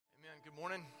Good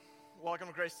morning. Welcome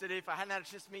to Grace City. If I hadn't had a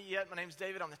chance to meet you yet, my name is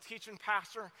David. I'm the teaching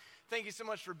pastor. Thank you so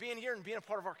much for being here and being a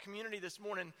part of our community this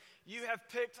morning. You have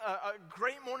picked a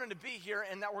great morning to be here,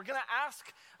 and that we're going to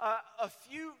ask a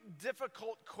few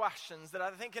difficult questions that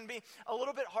I think can be a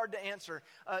little bit hard to answer.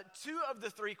 Two of the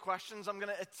three questions I'm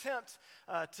going to attempt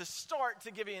to start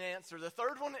to give you an answer. The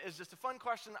third one is just a fun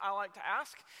question I like to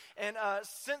ask. And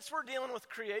since we're dealing with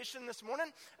creation this morning,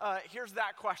 here's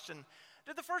that question.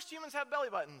 Did the first humans have belly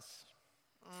buttons?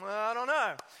 I don't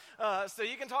know. So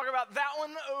you can talk about that one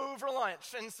over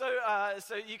lunch. And so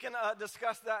you can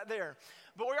discuss that there.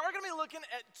 But we are going to be looking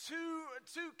at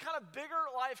two kind of bigger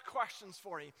life questions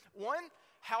for you. One,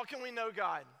 how can we know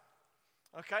God?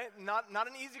 Okay, not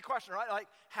an easy question, right? Like,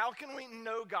 how can we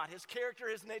know God? His character,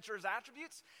 His nature, His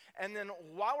attributes. And then,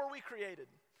 why were we created?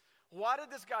 Why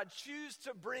did this God choose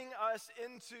to bring us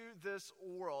into this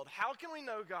world? How can we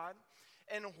know God?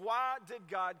 And why did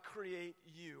God create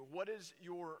you? What is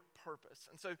your purpose?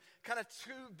 And so kind of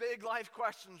two big life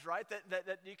questions, right,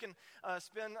 that you can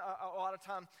spend a lot of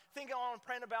time thinking on,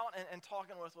 praying about, and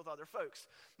talking with other folks.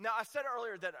 Now, I said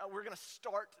earlier that we're going to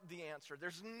start the answer.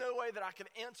 There's no way that I can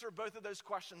answer both of those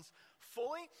questions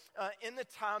fully in the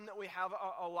time that we have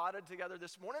allotted together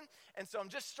this morning. And so I'm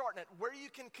just starting it. Where you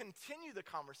can continue the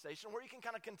conversation, where you can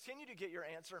kind of continue to get your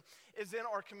answer is in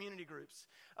our community groups.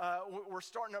 We're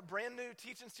starting a brand new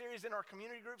teaching series in our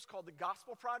community groups called The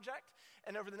Gospel Project.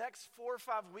 And over the next 4 or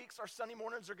 5 weeks, our Sunday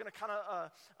mornings are going to kind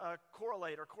of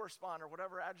correlate or correspond or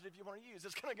whatever adjective you want to use.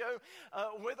 It's going to go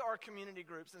with our community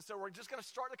groups. And so we're just going to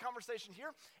start the conversation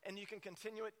here, and you can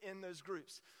continue it in those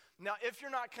groups. Now, if you're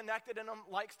not connected in them,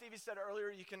 like Stevie said earlier,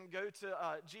 you can go to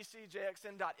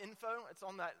gcjxn.info. It's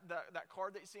on that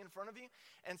card that you see in front of you.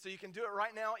 And so you can do it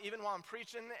right now, even while I'm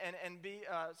preaching, and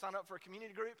sign up for a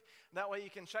community group. That way you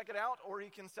can check it out, or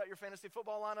you can set your fantasy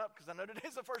football lineup, because I know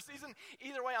today's the first season.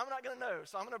 Either way, I'm not going to know.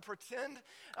 So I'm going to pretend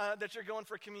that you're going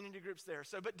for community groups there.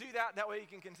 But do that. That way you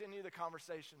can continue the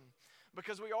conversation,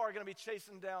 because we are going to be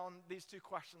chasing down these two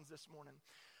questions this morning.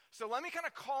 So let me kind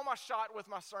of call my shot with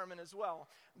my sermon as well.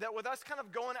 That with us kind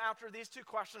of going after these two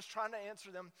questions, trying to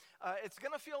answer them, it's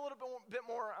going to feel a little bit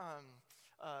more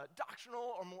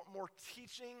doctrinal or more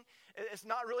teaching. It's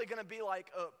not really going to be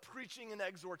like preaching and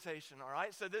exhortation, all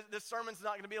right? So this sermon's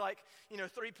not going to be like,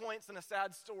 3 points and a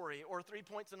sad story or 3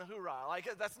 points and a hoorah. Like,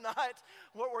 that's not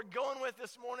what we're going with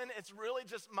this morning. It's really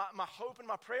just my hope and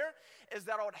my prayer is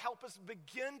that it would help us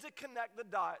begin to connect the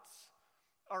dots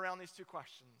around these two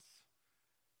questions.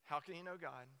 How can you know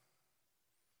God?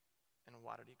 And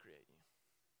why did He create you?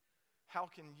 How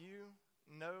can you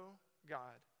know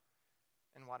God?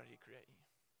 And why did He create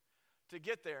you? To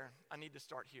get there, I need to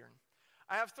start here.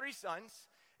 I have 3 sons,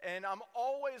 and I'm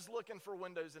always looking for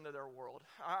windows into their world.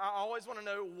 I always want to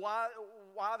know why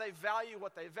they value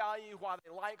what they value, why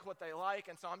they like what they like,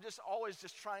 and so I'm just always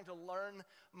trying to learn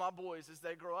my boys as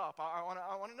they grow up. I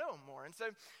want to know them more. And so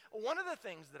one of the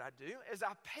things that I do is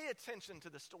I pay attention to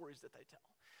the stories that they tell.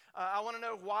 I want to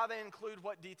know why they include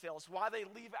what details, why they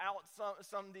leave out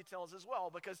some details as well,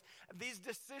 because these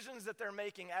decisions that they're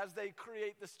making as they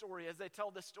create the story, as they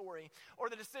tell the story, or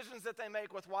the decisions that they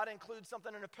make with why to include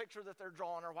something in a picture that they're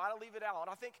drawing or why to leave it out,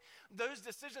 I think those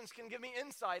decisions can give me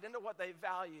insight into what they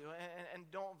value and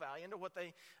don't value, into what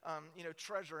they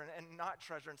treasure and not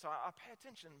treasure. And so I pay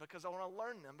attention because I want to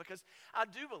learn them, because I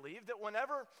do believe that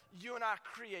whenever you and I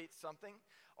create something,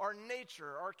 our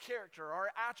nature, our character, our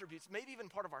attributes, maybe even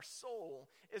part of our soul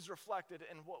is reflected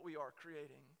in what we are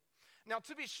creating. Now,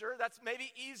 to be sure, that's maybe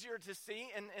easier to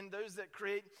see in those that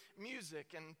create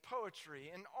music and poetry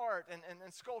and art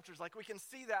and sculptures. Like, we can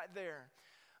see that there.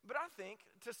 But I think,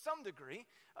 to some degree,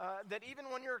 that even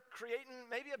when you're creating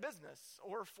maybe a business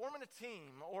or forming a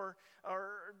team or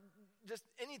just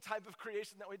any type of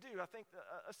creation that we do, I think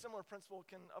a similar principle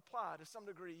can apply. To some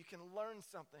degree, you can learn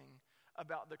something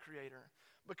about the Creator,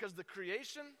 because the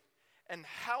creation and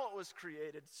how it was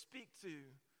created speak to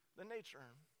the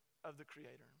nature of the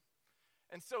Creator.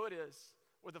 And so it is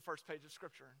with the first page of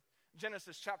Scripture.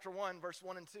 Genesis chapter 1, verse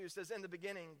 1 and 2 says, "In the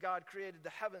beginning, God created the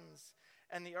heavens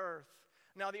and the earth.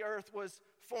 Now the earth was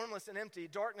formless and empty.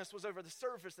 Darkness was over the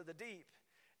surface of the deep,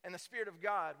 and the Spirit of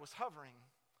God was hovering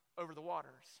over the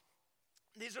waters."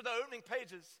 These are the opening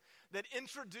pages that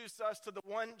introduce us to the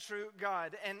one true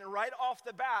God. And right off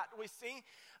the bat, we see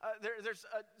there's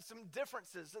some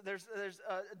differences. There's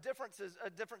a different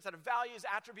set of values,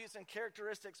 attributes, and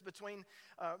characteristics between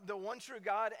the one true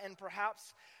God and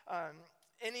perhaps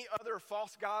any other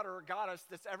false god or goddess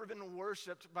that's ever been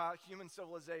worshipped by human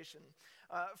civilization.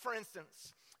 For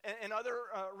instance, in other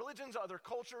religions, other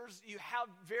cultures, you have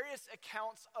various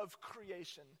accounts of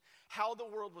creation, how the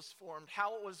world was formed,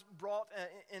 how it was brought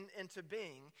into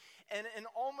being. And in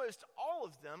almost all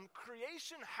of them,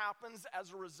 creation happens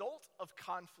as a result of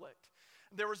conflict.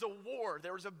 There was a war,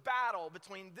 there was a battle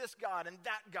between this God and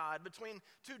that God, between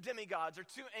two demigods or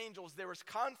two angels. There was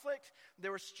conflict,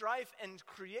 there was strife, and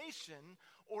creation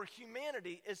or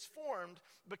humanity is formed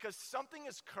because something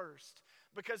is cursed,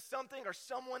 because something or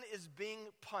someone is being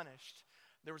punished.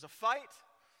 There was a fight,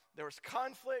 there was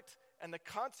conflict, and the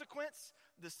consequence,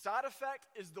 the side effect,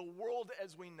 is the world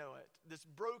as we know it. This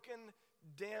broken,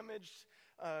 damaged,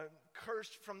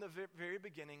 cursed from the very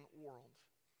beginning world.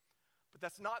 But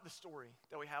that's not the story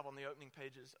that we have on the opening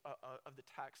pages of the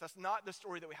text. That's not the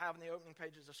story that we have in the opening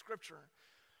pages of Scripture.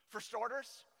 For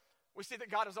starters, we see that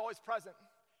God is always present.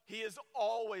 He has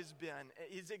always been.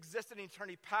 He's existed in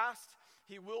eternity past.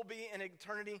 He will be in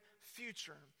eternity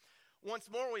future. Once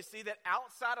more, we see that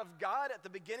outside of God, at the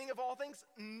beginning of all things,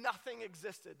 nothing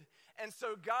existed. And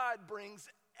so God brings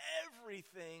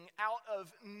everything out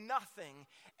of nothing.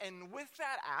 And with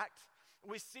that act,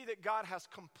 we see that God has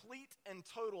complete and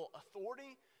total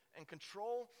authority and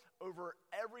control over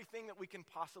everything that we can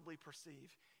possibly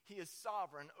perceive. He is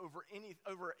sovereign over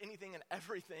anything and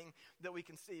everything that we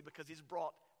can see because he's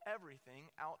brought everything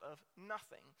out of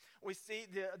nothing. We see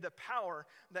the power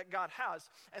that God has.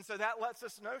 And so that lets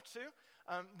us know too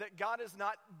that God is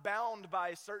not bound by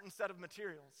a certain set of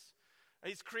materials.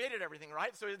 He's created everything,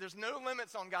 right? So there's no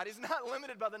limits on God. He's not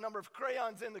limited by the number of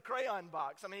crayons in the crayon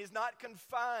box. I mean, he's not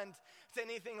confined to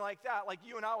anything like that, like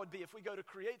you and I would be if we go to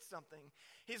create something.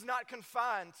 He's not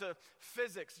confined to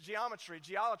physics, geometry,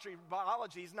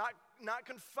 biology. He's not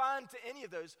confined to any of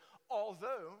those,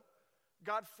 although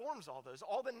God forms all those,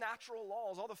 all the natural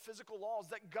laws, all the physical laws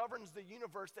that governs the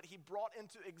universe that he brought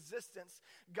into existence.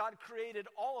 God created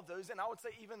all of those, and I would say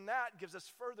even that gives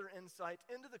us further insight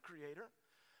into the Creator,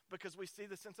 because we see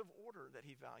the sense of order that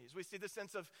he values. We see the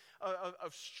sense of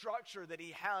structure that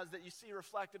he has that you see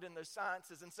reflected in those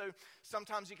sciences. And so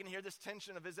sometimes you can hear this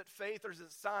tension of, is it faith or is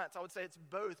it science? I would say it's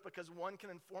both, because one can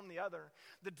inform the other.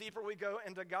 The deeper we go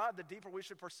into God, the deeper we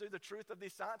should pursue the truth of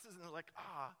these sciences. And they're like,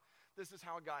 this is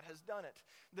how God has done it.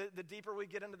 The deeper we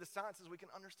get into the sciences, we can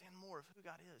understand more of who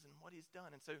God is and what he's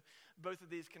done. And so both of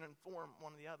these can inform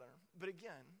one or the other. But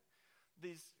again,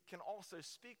 these can also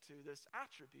speak to this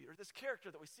attribute or this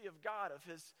character that we see of God, of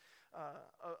his,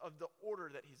 of the order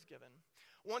that he's given.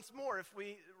 Once more, if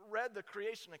we read the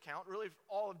creation account, really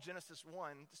all of Genesis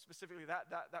 1, specifically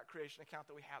that creation account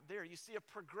that we have there, you see a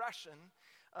progression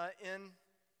in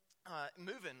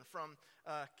moving from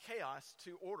chaos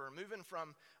to order, moving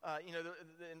from,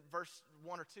 in verse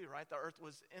 1 or 2, right? The earth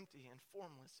was empty and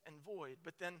formless and void,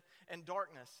 and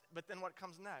darkness. But then what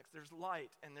comes next? There's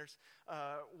light, and there's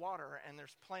water, and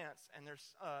there's plants, and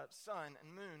there's sun and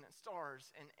moon and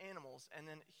stars and animals, and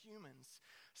then humans.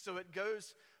 So it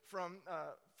goes from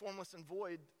formless and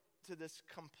void to this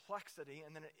complexity,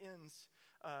 and then it ends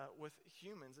with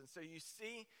humans. And so you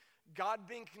see God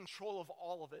being in control of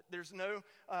all of it. There's no,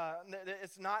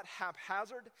 it's not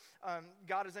haphazard.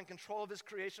 God is in control of his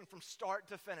creation from start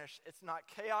to finish. It's not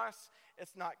chaos.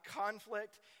 It's not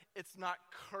conflict. It's not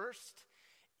cursed.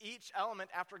 Each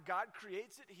element, after God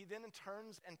creates it, he then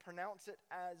turns and pronounces it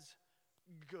as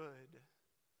good.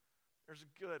 There's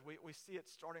good. We see it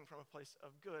starting from a place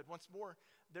of good. Once more,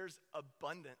 there's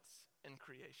abundance in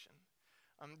creation.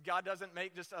 God doesn't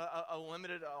make just a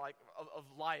limited of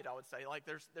light, I would say. Like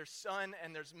there's sun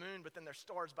and there's moon, but then there's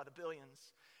stars by the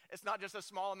billions. It's not just a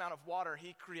small amount of water.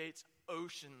 He creates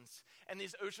oceans, and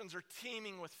these oceans are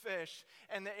teeming with fish,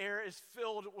 and the air is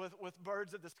filled with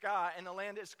birds of the sky, and the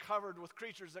land is covered with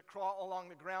creatures that crawl along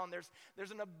the ground.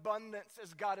 There's an abundance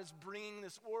as God is bringing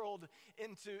this world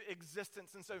into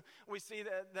existence. And so we see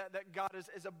that God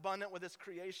is abundant with his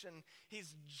creation.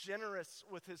 He's generous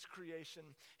with his creation.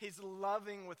 He's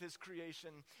loving with his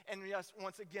creation. And yes,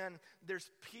 once again,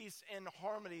 there's peace and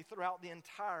harmony throughout the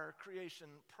entire creation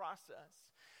process.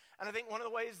 And I think one of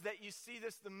the ways that you see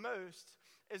this the most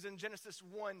is in Genesis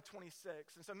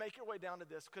 1:26. And so make your way down to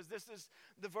this, because this is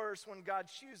the verse when God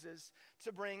chooses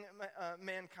to bring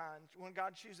mankind, when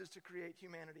God chooses to create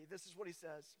humanity. This is what he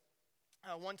says,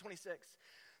 1:26.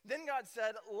 Then God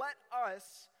said, "Let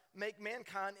us make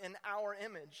mankind in our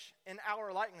image, in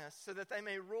our likeness, so that they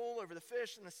may rule over the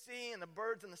fish in the sea and the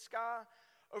birds in the sky,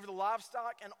 over the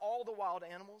livestock and all the wild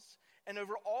animals, and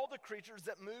over all the creatures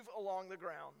that move along the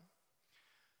ground."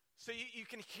 So you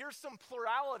can hear some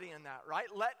plurality in that, right?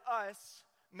 Let us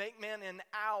make man in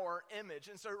our image.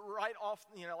 And so right off,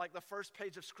 like the first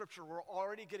page of Scripture, we're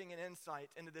already getting an insight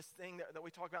into this thing that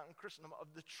we talk about in Christendom of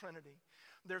the Trinity.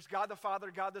 There's God the Father,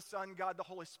 God the Son, God the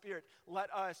Holy Spirit. Let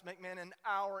us make man in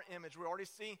our image. We already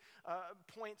see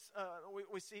points,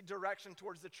 we see direction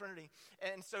towards the Trinity.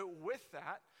 And so with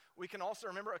that, we can also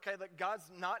remember, that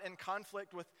God's not in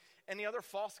conflict with any other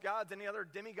false gods, any other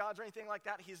demigods or anything like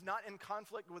that. He's not in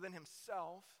conflict within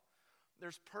himself.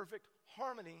 There's perfect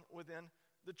harmony within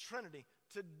the Trinity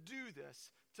to do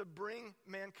this, to bring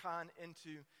mankind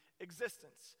into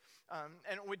existence.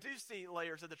 And we do see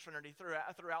layers of the Trinity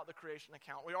throughout the creation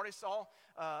account. We already saw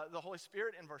the Holy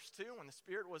Spirit in verse 2 when the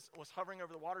Spirit was hovering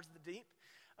over the waters of the deep.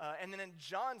 And then in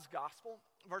John's Gospel,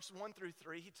 verse 1 through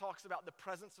 3, he talks about the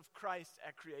presence of Christ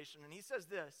at creation. And he says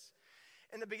this,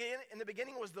 in the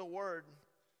beginning was the Word.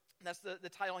 That's the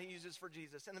title he uses for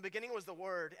Jesus. In the beginning was the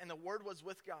Word, and the Word was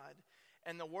with God,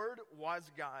 and the Word was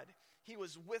God. He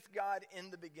was with God in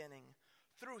the beginning.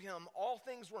 Through him, all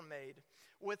things were made.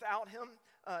 Without him,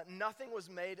 nothing was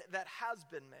made that has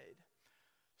been made.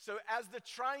 So as the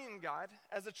triune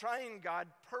God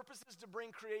purposes to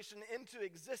bring creation into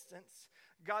existence,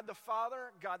 God the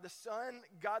Father, God the Son,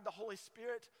 God the Holy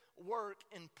Spirit work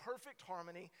in perfect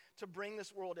harmony to bring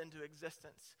this world into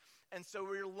existence. And so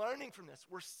we're learning from this,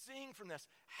 we're seeing from this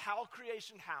how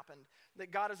creation happened,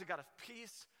 that God is a God of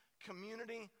peace,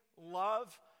 community,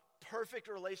 love, perfect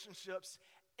relationships,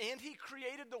 and he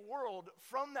created the world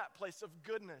from that place of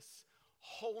goodness,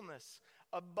 wholeness,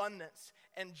 abundance,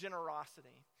 and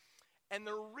generosity. And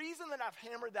the reason that I've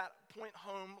hammered that point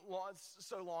home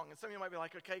so long, and some of you might be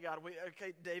like, okay,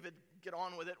 David, get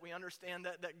on with it. We understand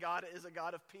that God is a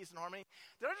God of peace and harmony.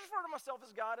 Did I just refer to myself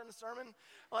as God in the sermon?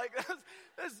 Like,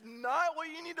 that's not what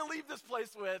you need to leave this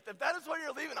place with. If that is what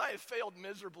you're leaving, I have failed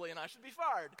miserably and I should be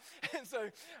fired. And so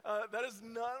that is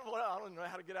not what, I don't know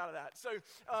how to get out of that. So,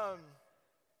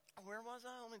 where was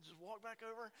I? Let me just walk back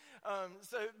over.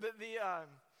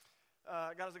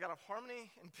 God is a God of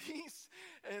harmony and peace.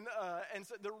 And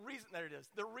so the reason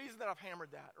that I've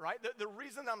hammered that, right? The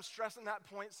reason I'm stressing that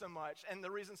point so much, and the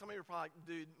reason some of you are probably like,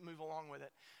 dude, move along with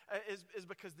it, is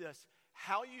because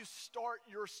how you start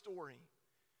your story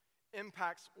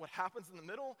impacts what happens in the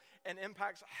middle and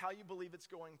impacts how you believe it's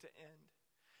going to end.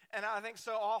 And I think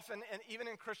so often, and even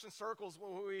in Christian circles,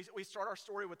 we start our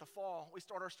story with the fall. We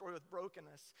start our story with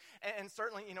brokenness. And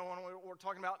certainly, when we're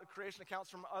talking about the creation accounts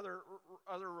from other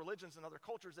religions and other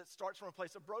cultures, it starts from a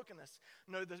place of brokenness.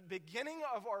 No, the beginning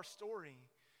of our story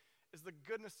is the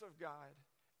goodness of God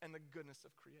and the goodness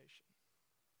of creation.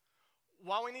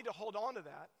 Why we need to hold on to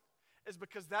that is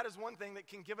because that is one thing that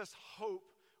can give us hope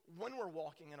when we're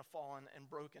walking in a fallen and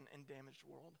broken and damaged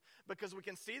world. Because we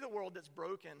can see the world that's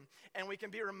broken and we can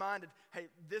be reminded, hey,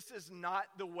 this is not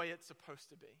the way it's supposed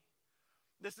to be.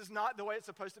 This is not the way it's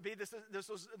supposed to be. This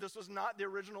was not the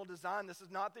original design. This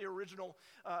is not the original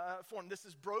form. This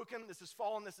is broken. This is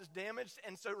fallen. This is damaged.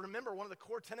 And so remember, one of the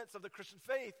core tenets of the Christian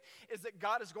faith is that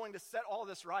God is going to set all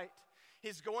this right.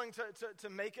 He's going to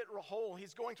make it whole.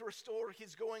 He's going to restore.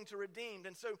 He's going to redeem.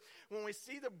 And so when we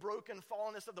see the broken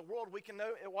fallenness of the world, we can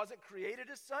know it wasn't created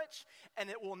as such,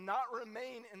 and it will not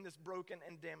remain in this broken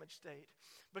and damaged state.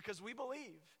 Because we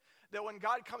believe that when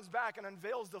God comes back and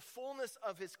unveils the fullness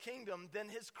of his kingdom, then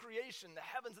his creation, the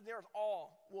heavens and the earth,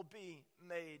 all will be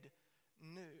made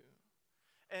new.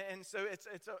 And so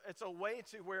it's a way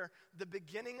to where the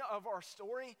beginning of our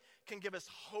story can give us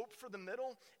hope for the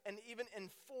middle and even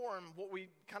inform what we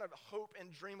kind of hope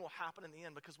and dream will happen in the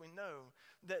end, because we know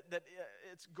that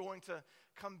it's going to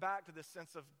come back to this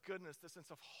sense of goodness, this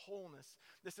sense of wholeness,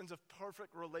 this sense of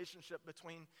perfect relationship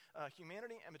between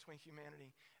humanity and between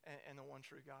humanity and the one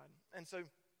true God. And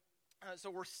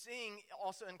so we're seeing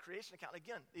also in creation account,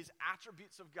 again, these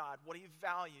attributes of God, what he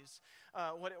values,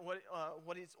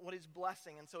 what he's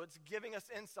blessing. And so it's giving us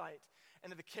insight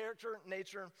into the character,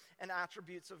 nature, and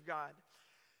attributes of God.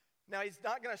 Now, he's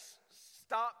not going to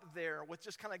stop there with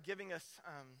just kind of giving us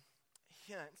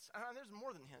hints. There's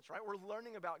more than hints, right? We're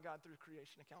learning about God through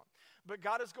creation account. But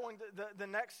God is going to, the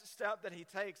next step that he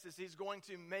takes is he's going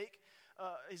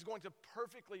to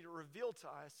perfectly reveal to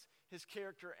us his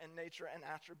character and nature and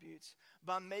attributes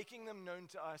by making them known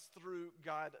to us through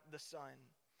God the Son.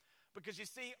 Because you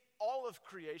see, all of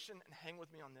creation, and hang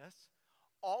with me on this,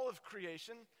 all of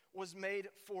creation was made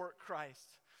for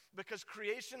Christ. Because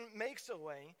creation makes a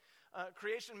way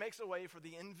for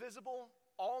the invisible,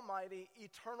 almighty,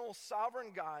 eternal,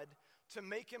 sovereign God to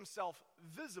make himself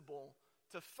visible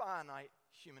to finite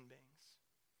human beings.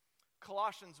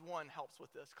 Colossians 1 helps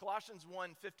with this. Colossians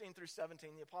 1, 15 through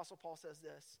 17, the Apostle Paul says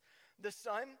this: the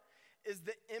Son is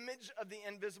the image of the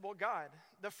invisible God,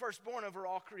 the firstborn over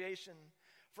all creation.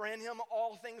 For in him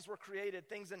all things were created,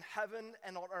 things in heaven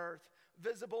and on earth,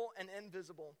 visible and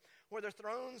invisible, whether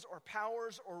thrones or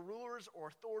powers or rulers or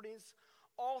authorities,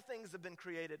 all things have been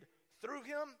created through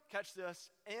him, catch this,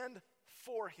 and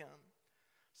for him.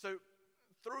 So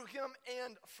through him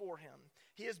and for him.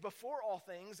 He is before all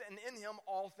things, and in him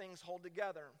all things hold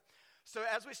together. So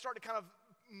as we start to kind of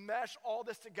mesh all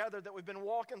this together that we've been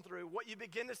walking through, what you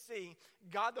begin to see,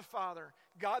 God the Father,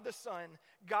 God the Son,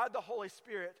 God the Holy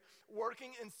Spirit,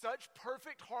 working in such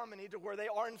perfect harmony to where they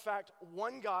are in fact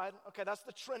one God. Okay, that's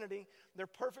the Trinity. They're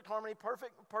perfect harmony,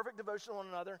 perfect devotion to one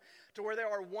another, to where they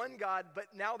are one God, but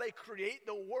now they create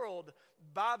the world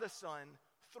by the Son,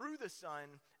 through the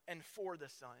Son, and for the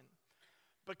Son.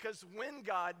 Because when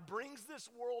God brings this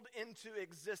world into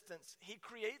existence, he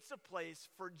creates a place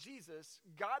for Jesus,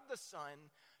 God the Son,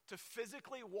 to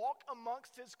physically walk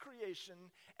amongst his creation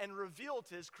and reveal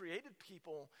to his created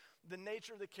people the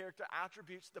nature, the character,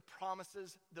 attributes, the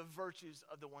promises, the virtues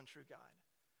of the one true God.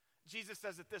 Jesus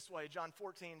says it this way, John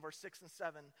 14, verse 6 and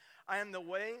 7. I am the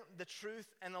way, the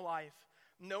truth, and the life.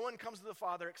 No one comes to the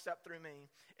Father except through me.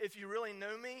 If you really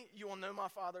know me, you will know my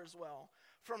Father as well.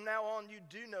 From now on, you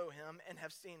do know him and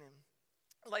have seen him.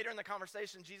 Later in the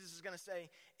conversation, Jesus is going to say,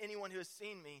 anyone who has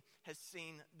seen me has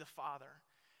seen the Father.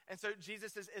 And so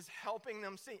Jesus is helping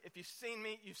them see. If you've seen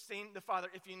me, you've seen the Father.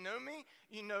 If you know me,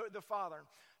 you know the Father.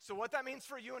 So what that means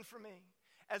for you and for me,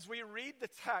 as we read the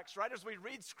text, right, as we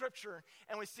read Scripture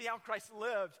and we see how Christ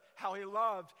lived, how he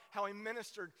loved, how he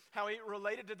ministered, how he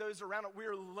related to those around him,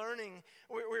 we're learning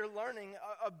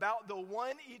about the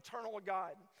one eternal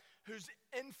God who's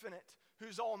infinite,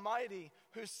 who's almighty,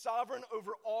 who's sovereign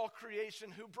over all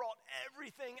creation, who brought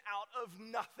everything out of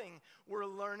nothing. We're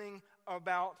learning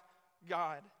about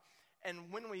God.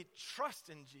 And when we trust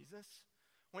in Jesus,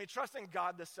 when we trust in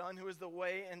God the Son, who is the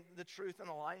way and the truth and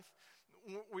the life,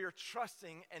 we are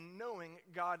trusting and knowing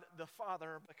God the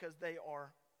Father because they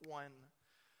are one.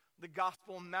 The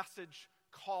gospel message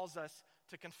calls us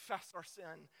to confess our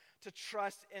sin, to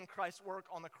trust in Christ's work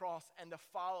on the cross, and to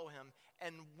follow him.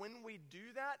 And when we do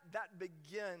that, that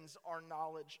begins our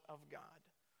knowledge of God.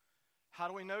 How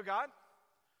do we know God?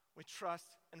 We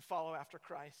trust and follow after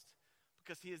Christ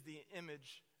because he is the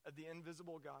image of the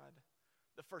invisible God,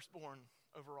 the firstborn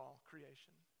over all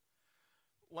creation.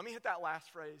 Let me hit that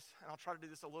last phrase, and I'll try to do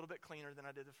this a little bit cleaner than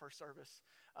I did the first service.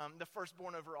 The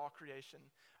firstborn over all creation.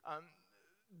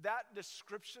 That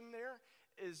description there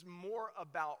is more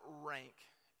about rank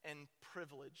and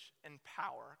privilege and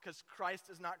power, because Christ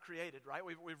is not created, right?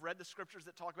 We've read the scriptures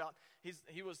that talk about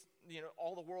he was,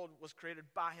 all the world was created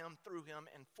by him, through him,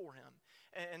 and for him.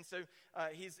 And so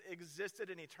he's existed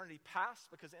in eternity past,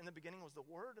 because in the beginning was the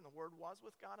Word, and the Word was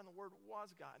with God, and the Word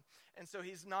was God. And so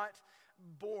he's not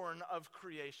born of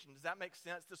creation. Does that make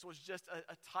sense? This was just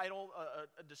a title,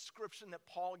 a description that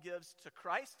Paul gives to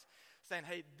Christ, saying,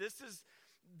 hey, this is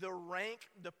the rank,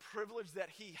 the privilege that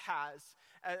he has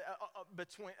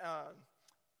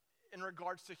in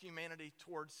regards to humanity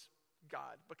towards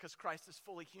God, because Christ is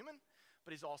fully human,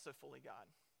 but he's also fully God.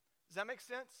 Does that make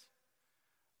sense?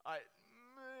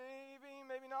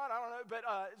 Maybe not, I don't know, but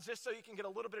just so you can get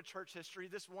a little bit of church history,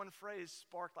 this one phrase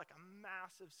sparked like a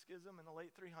massive schism in the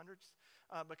late 300s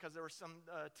because there was some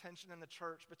tension in the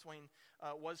church between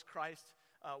was Christ,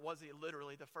 was he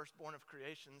literally the firstborn of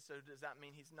creation, so does that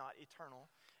mean he's not eternal?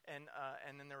 And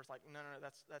then there was like, no,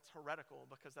 that's heretical,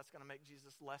 because that's going to make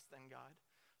Jesus less than God.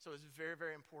 So it's very,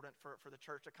 very important for the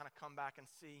church to kind of come back and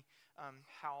see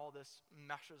how all this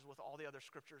meshes with all the other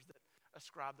scriptures that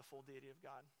ascribe the full deity of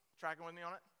God. Tracking with me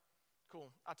on it? Cool.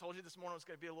 I told you this morning was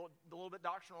going to be a little bit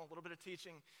doctrinal, a little bit of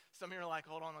teaching. Some of you are like,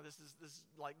 hold on, this is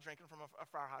like drinking from a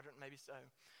fire hydrant, maybe so.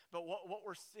 But what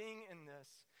we're seeing in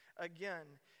this, again,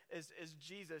 is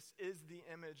Jesus is the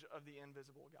image of the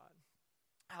invisible God.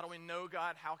 How do we know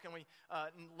God? How can we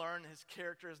learn his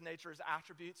character, his nature, his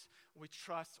attributes? We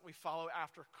trust, we follow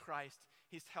after Christ.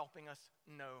 He's helping us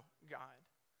know God.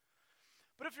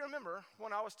 But if you remember,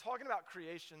 when I was talking about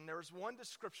creation, there was one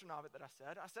description of it that I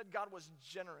said. I said God was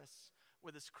generous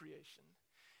with his creation.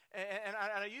 And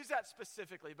I use that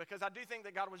specifically because I do think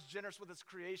that God was generous with his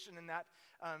creation in that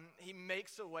he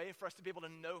makes a way for us to be able to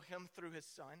know him through his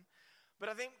Son. But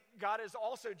I think God is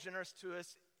also generous to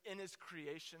us in his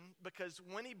creation, because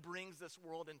when he brings this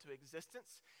world into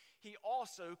existence, he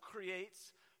also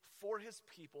creates for his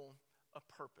people a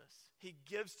purpose. He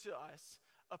gives to us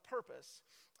a purpose.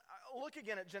 Look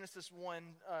again at Genesis 1,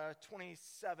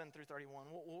 27 through 31.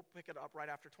 We'll pick it up right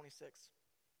after 26.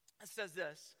 It says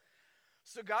this: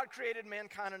 so God created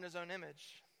mankind in his own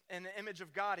image. In the image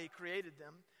of God he created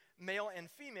them. Male and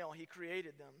female he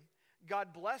created them.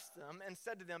 God blessed them and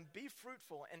said to them, be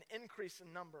fruitful and increase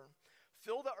in number.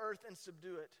 Fill the earth and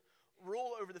subdue it.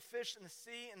 Rule over the fish in the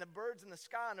sea and the birds in the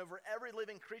sky and over every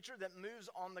living creature that moves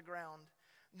on the ground.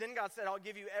 Then God said, I'll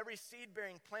give you every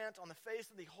seed-bearing plant on the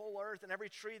face of the whole earth and every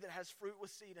tree that has fruit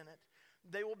with seed in it.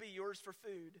 They will be yours for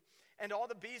food. And all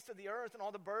the beasts of the earth and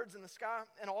all the birds in the sky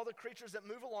and all the creatures that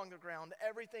move along the ground,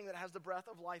 everything that has the breath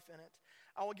of life in it.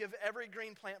 I will give every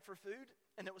green plant for food.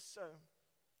 And it was so.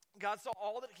 God saw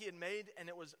all that he had made, and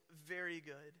it was very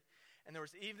good. And there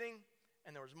was evening,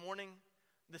 and there was morning,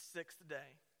 the sixth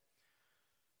day.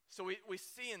 So we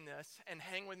see in this, and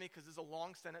hang with me because it's a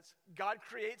long sentence, God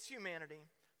creates humanity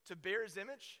to bear his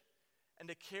image and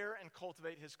to care and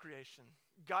cultivate his creation.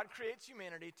 God creates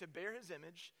humanity to bear his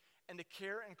image and to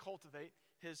care and cultivate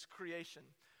his creation.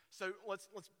 So let's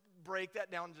break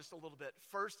that down just a little bit.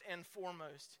 First and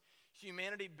foremost,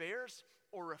 humanity bears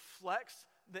or reflects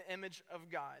the image of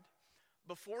God.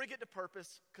 Before we get to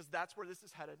purpose, because that's where this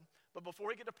is headed, but before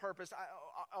we get to purpose,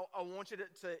 I want you to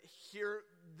hear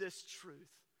this truth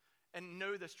and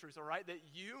know this truth, all right? That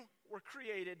you were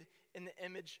created in the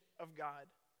image of God.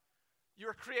 You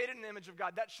were created in the image of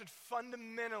God. That should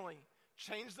fundamentally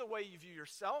change the way you view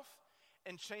yourself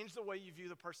and change the way you view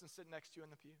the person sitting next to you in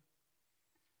the pew.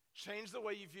 Change the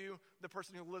way you view the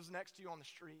person who lives next to you on the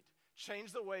street.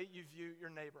 Change the way you view your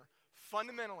neighbor.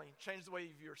 Fundamentally, change the way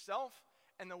you view yourself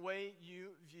and the way you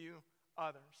view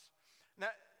others. Now,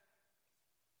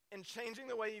 in changing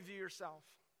the way you view yourself,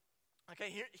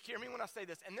 okay, hear me when I say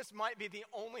this, and this might be the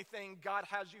only thing God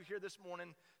has you here this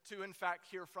morning to, in fact,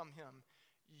 hear from him.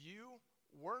 You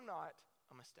were not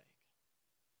a mistake.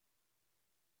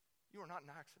 You are not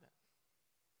an accident.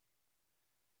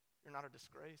 You're not a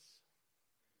disgrace.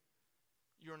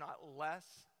 You're not less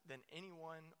than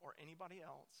anyone or anybody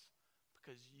else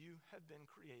because you have been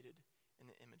created in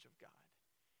the image of God.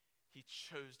 He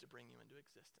chose to bring you into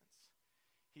existence.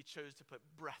 He chose to put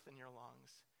breath in your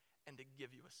lungs and to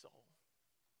give you a soul.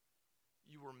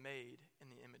 You were made in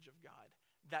the image of God.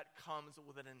 That comes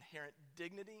with an inherent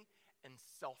dignity and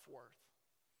self-worth.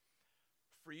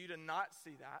 For you to not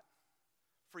see that,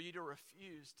 for you to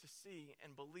refuse to see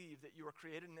and believe that you were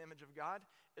created in the image of God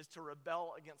is to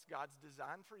rebel against God's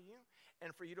design for you,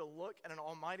 and for you to look at an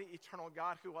almighty eternal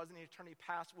God who was in the eternity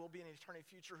past, will be in the eternity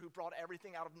future, who brought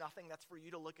everything out of nothing. That's for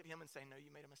you to look at him and say, no,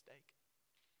 you made a mistake.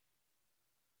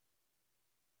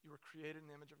 You were created in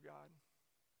the image of God.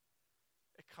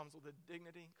 It comes with a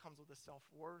dignity, comes with a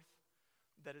self-worth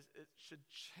that it should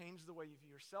change the way you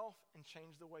view yourself and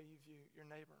change the way you view your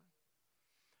neighbor.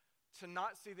 To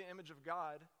not see the image of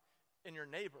God in your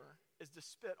neighbor is to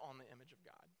spit on the image of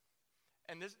God.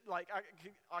 And this,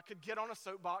 I could get on a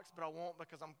soapbox, but I won't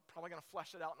because I'm probably going to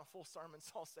flesh it out in a full sermon,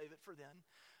 so I'll save it for then.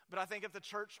 But I think if the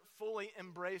church fully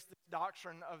embraced the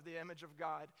doctrine of the image of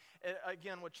God, it,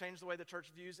 again, would change the way the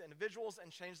church views individuals and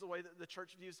change the way that the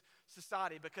church views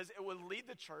society, because it would lead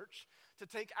the church to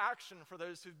take action for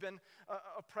those who've been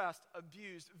oppressed,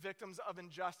 abused, victims of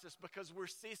injustice, because we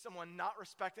see someone not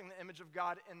respecting the image of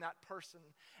God in that person.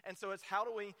 And so it's how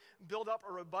do we build up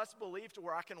a robust belief to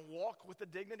where I can walk with the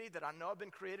dignity that I know I've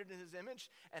been created in his image,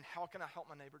 and how can I help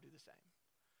my neighbor do the same?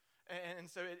 And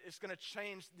so it's going to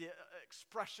change the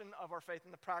expression of our faith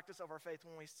and the practice of our faith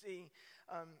when we see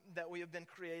that we have been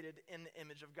created in the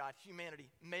image of God. Humanity,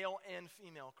 male and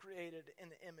female, created in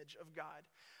the image of God.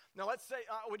 Now let's say,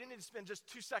 we didn't need to spend just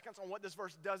 2 seconds on what this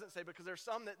verse doesn't say, because there's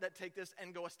some that take this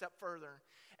and go a step further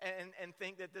and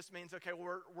think that this means, okay,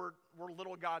 we're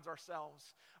little gods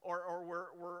ourselves, or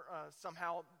we're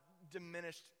somehow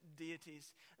diminished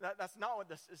deities. That's not what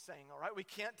this is saying, all right? We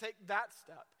can't take that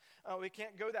step. We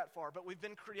can't go that far, but we've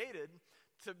been created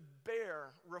to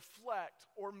bear, reflect,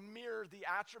 or mirror the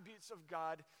attributes of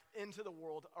God into the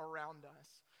world around us.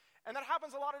 And that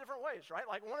happens a lot of different ways, right?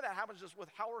 Like one of that happens just with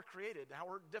how we're created, how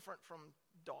we're different from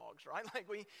dogs, right? Like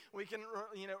we can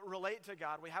relate to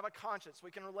God. We have a conscience.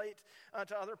 We can relate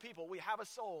to other people. We have a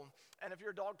soul. And if you're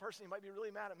a dog person, you might be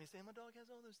really mad at me saying, my dog has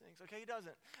all those things. Okay, he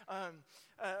doesn't.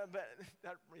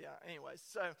 Anyways.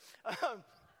 So...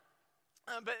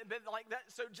 But like that,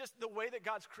 so just the way that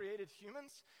God's created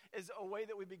humans is a way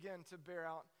that we begin to bear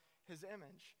out his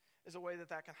image, is a way that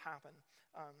can happen.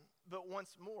 But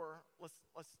once more,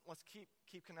 let's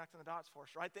keep connecting the dots for us,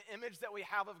 right? The image that we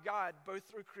have of God, both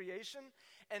through creation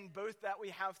and both that we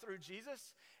have through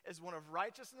Jesus, is one of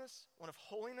righteousness, one of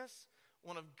holiness,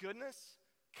 one of goodness,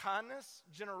 kindness,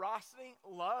 generosity,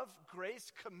 love,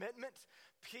 grace, commitment,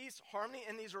 peace, harmony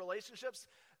in these relationships.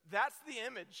 That's the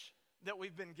image that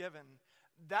we've been given.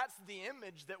 That's the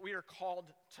image that we are called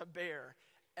to bear.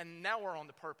 And now we're on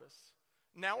to purpose.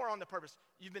 Now we're on the purpose.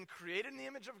 You've been created in the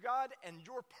image of God, and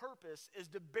your purpose is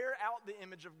to bear out the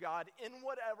image of God in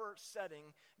whatever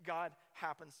setting God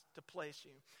happens to place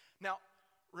you. Now,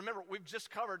 remember, we've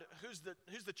just covered who's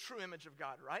the true image of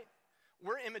God, right?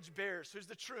 We're image bearers. Who's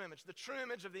the true image? The true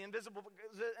image of the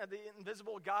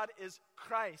invisible God is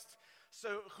Christ.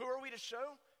 So who are we to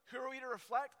show? Who are we to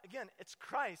reflect? Again, it's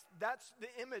Christ. That's the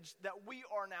image that we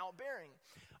are now bearing.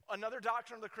 Another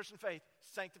doctrine of the Christian faith,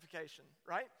 sanctification,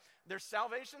 right? There's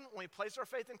salvation when we place our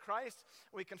faith in Christ.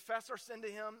 We confess our sin to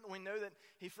him. We know that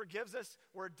he forgives us.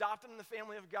 We're adopted in the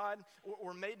family of God.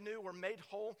 We're made new. We're made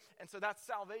whole. And so that's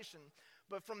salvation.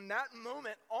 But from that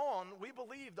moment on, we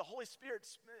believe the Holy Spirit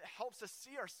helps us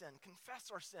see our sin, confess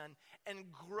our sin,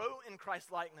 and grow in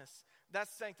Christ's likeness.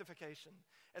 That's sanctification.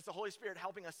 It's the Holy Spirit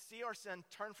helping us see our sin,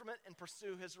 turn from it, and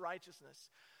pursue his righteousness.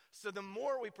 So the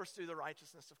more we pursue the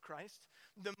righteousness of Christ,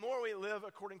 the more we live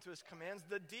according to his commands,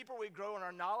 the deeper we grow in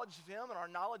our knowledge of him and our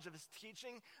knowledge of his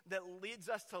teaching that leads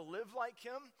us to live like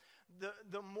him,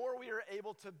 the more we are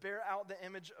able to bear out the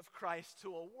image of Christ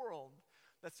to a world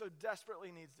that so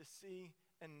desperately needs to see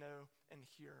and know and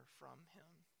hear from him.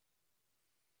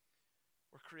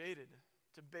 We're created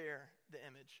to bear the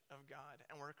image of God,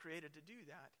 and we're created to do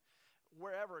that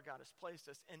wherever God has placed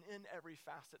us and in every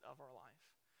facet of our life.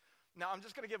 Now, I'm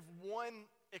just going to give one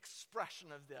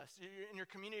expression of this. In your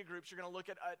community groups, you're going to look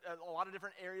at a lot of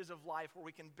different areas of life where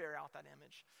we can bear out that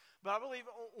image. But I believe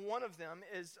one of them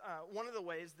is, one of the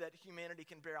ways that humanity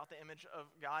can bear out the image of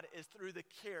God is through the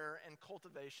care and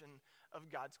cultivation of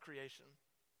God's creation.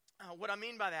 What I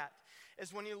mean by that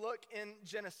is when you look in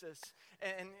Genesis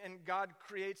and God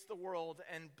creates the world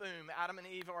and boom, Adam and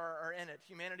Eve are in it.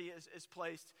 Humanity is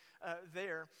placed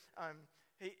there.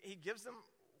 He gives them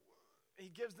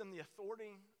the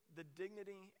authority, the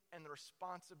dignity, and the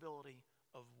responsibility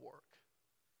of work.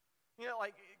 You know,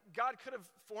 like God could have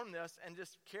formed this and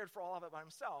just cared for all of it by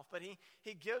himself, but he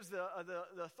gives the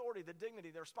authority, the dignity,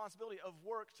 the responsibility of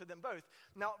work to them both.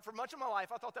 Now, for much of my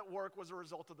life, I thought that work was a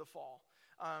result of the fall,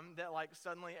 that like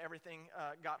suddenly everything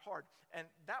got hard. And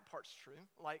that part's true.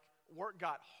 Like work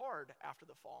got hard after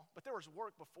the fall, but there was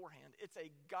work beforehand. It's a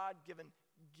God-given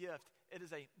gift. It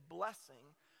is a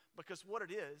blessing because what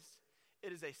it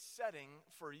is a setting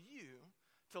for you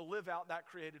to live out that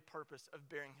created purpose of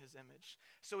bearing his image.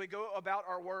 So we go about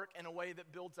our work in a way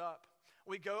that builds up.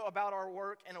 We go about our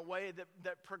work in a way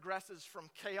that progresses from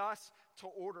chaos to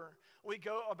order. We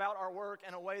go about our work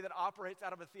in a way that operates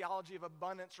out of a theology of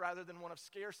abundance rather than one of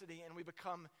scarcity, and we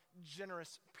become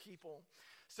generous people.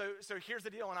 So here's the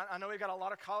deal, and I know we've got a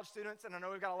lot of college students, and I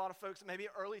know we've got a lot of folks, maybe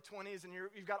early 20s, and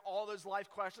you've got all those life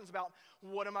questions about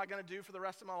what am I going to do for the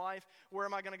rest of my life? Where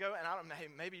am I going to go? And I don't know, hey,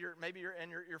 maybe you're in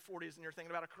your 40s and you're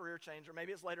thinking about a career change, or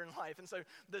maybe it's later in life, and so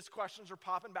those questions are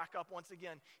popping back up once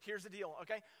again. Here's the deal,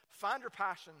 okay? Find your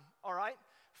passion, all right?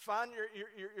 Find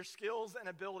your skills and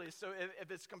abilities. So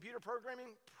if it's computer programming,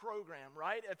 program,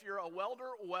 right? If you're a welder,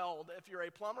 weld. If you're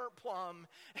a plumber, plumb.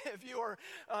 If you are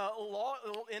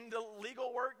into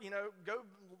legal work, go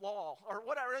law or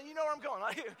whatever. You know where I'm going.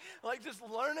 Like just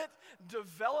learn it,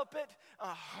 develop it,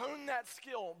 hone that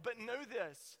skill. But know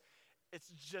this, it's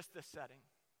just the setting.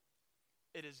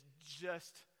 It is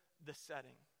just the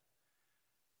setting.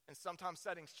 And sometimes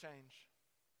settings change.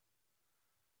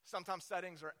 Sometimes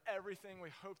settings are everything we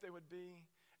hoped they would be,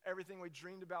 everything we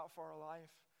dreamed about for our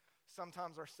life.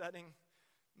 Sometimes our setting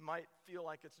might feel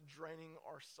like it's draining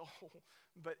our soul.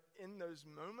 But in those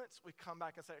moments, we come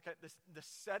back and say, okay, the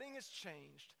setting has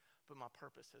changed, but my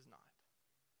purpose has not.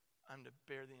 I'm to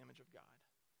bear the image of God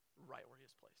right where he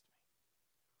has placed me.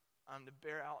 I'm to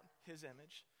bear out his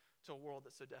image to a world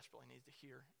that so desperately needs to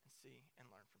hear and see and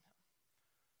learn from him.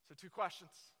 So 2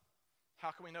 questions.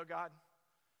 How can we know God?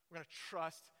 We're going to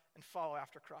trust and follow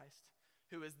after Christ,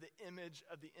 who is the image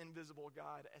of the invisible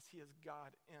God as he is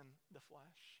God in the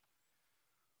flesh.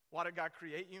 Why did God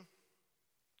create you?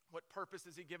 What purpose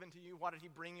has he given to you? Why did he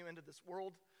bring you into this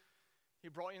world? He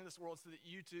brought you into this world so that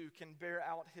you too can bear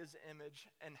out his image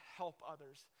and help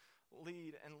others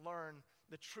lead and learn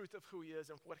the truth of who he is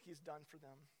and what he's done for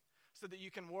them, so that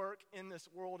you can work in this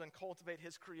world and cultivate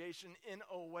his creation in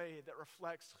a way that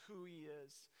reflects who he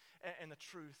is and the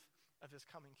truth of his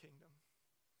coming kingdom.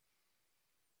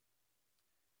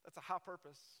 That's a high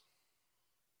purpose.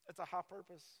 It's a high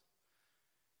purpose.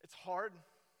 It's hard.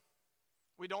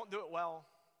 We don't do it well.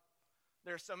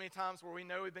 There are so many times where we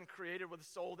know we've been created with a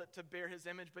soul to bear his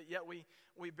image, but yet we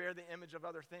bear the image of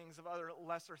other things, of other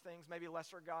lesser things, maybe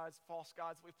lesser gods, false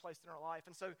gods that we've placed in our life.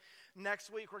 And so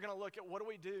next week we're going to look at what do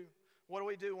we do? What do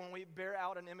we do when we bear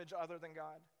out an image other than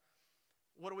God?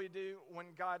 What do we do when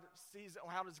God sees it?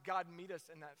 How does God meet us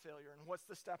in that failure? And what's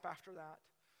the step after that?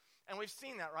 And we've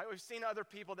seen that, right? We've seen other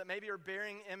people that maybe are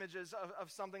bearing images of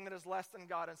something that is less than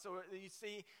God. And so you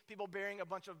see people bearing a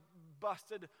bunch of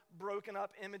busted, broken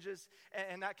up images,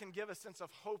 and that can give a sense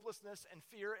of hopelessness and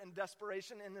fear and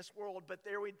desperation in this world. But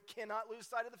there we cannot lose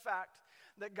sight of the fact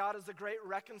that God is the great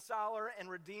reconciler and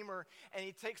redeemer, and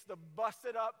he takes the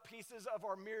busted up pieces of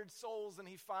our mirrored souls and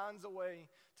he finds a way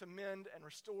to mend and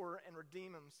restore and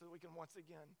redeem them so that we can once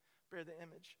again bear the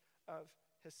image of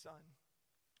his son.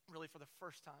 Really, for the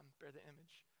first time, bear the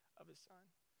image of his son.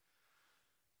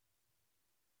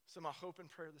 So my hope and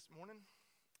prayer this morning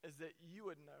is that you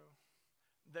would know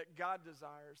that God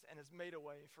desires and has made a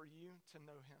way for you to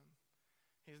know him.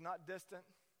 He's not distant.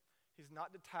 He's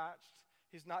not detached.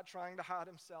 He's not trying to hide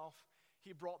himself.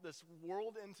 He brought this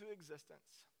world into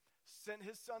existence, sent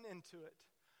his son into it,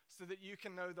 so that you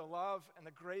can know the love and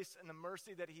the grace and the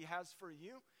mercy that he has for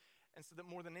you, and so that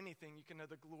more than anything, you can know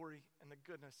the glory and the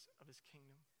goodness of his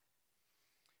kingdom.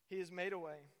 He has made a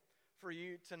way for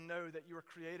you to know that you are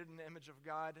created in the image of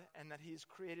God and that he's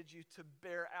created you to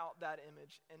bear out that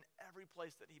image in every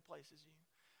place that he places you,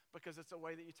 because it's a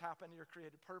way that you tap into your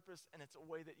created purpose, and it's a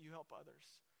way that you help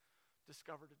others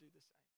discover to do the same.